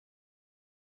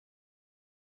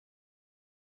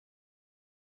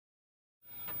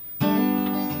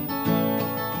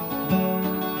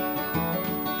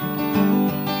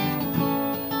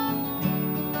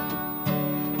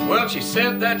Well, she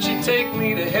said that she'd take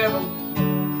me to heaven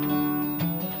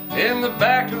in the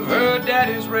back of her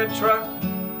daddy's red truck.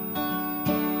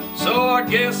 So I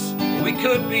guess we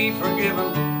could be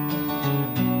forgiven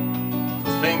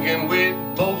for thinking we'd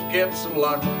both get some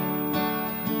luck.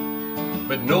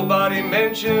 But nobody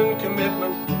mentioned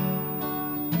commitment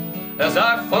as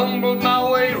I fumbled my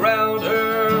way round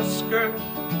her skirt,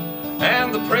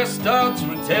 and the press studs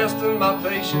were testing my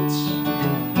patience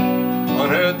on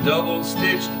her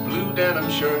double-stitched blue denim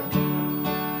shirt.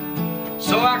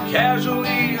 So I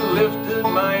casually lifted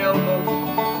my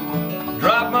elbow,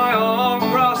 dropped my arm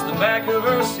across the back of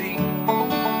her seat,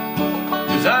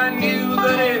 'cause I knew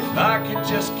that if I could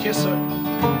just kiss her,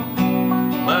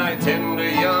 my tender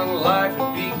young life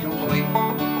would be complete.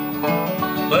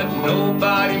 But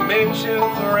nobody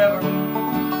mentioned forever,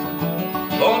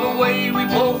 or the way we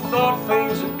both thought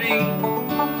things would be.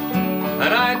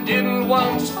 And I didn't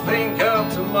once think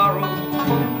of tomorrow,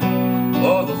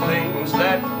 or the things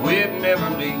that we'd never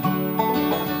be.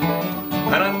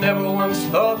 And I never once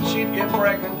thought she'd get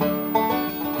pregnant,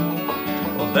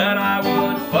 or that I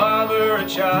would father a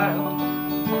child,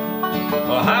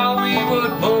 or how we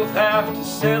would both have to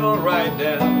settle right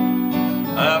down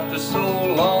after so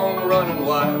long running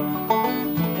wild.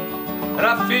 And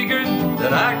I figured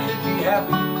that I could be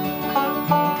happy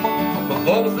for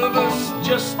both of us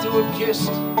just to have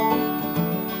kissed.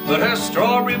 But her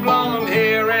strawberry blonde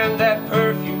hair and that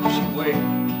perfume she'd wear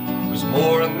was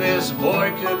more than this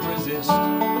boy could resist.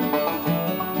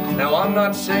 Now I'm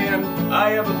not saying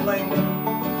I ever blamed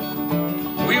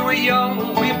her. We were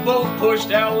young, we both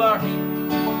pushed our luck.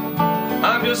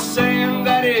 I'm just saying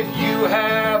that if you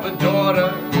have a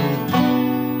daughter,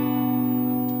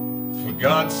 for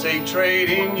God's sake trade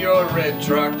in your red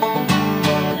truck.